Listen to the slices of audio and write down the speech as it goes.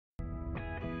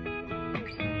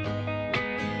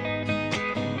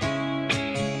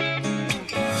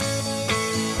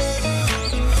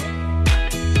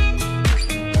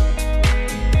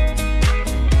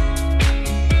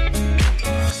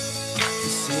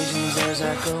Decisions as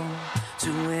I go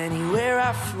to anywhere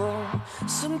I flow.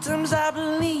 Sometimes I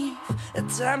believe, at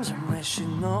times I'm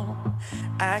rational.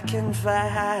 I can fly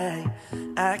high,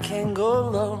 I can go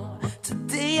low.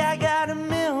 Today I got a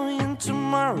million,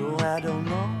 tomorrow I don't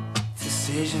know.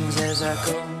 Decisions as I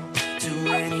go to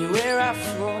anywhere I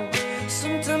flow.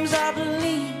 Sometimes I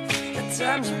believe, at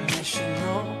times I'm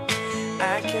rational.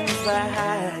 I can fly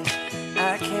high,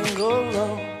 I can go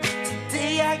low.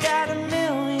 Today I got a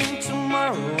million,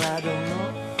 tomorrow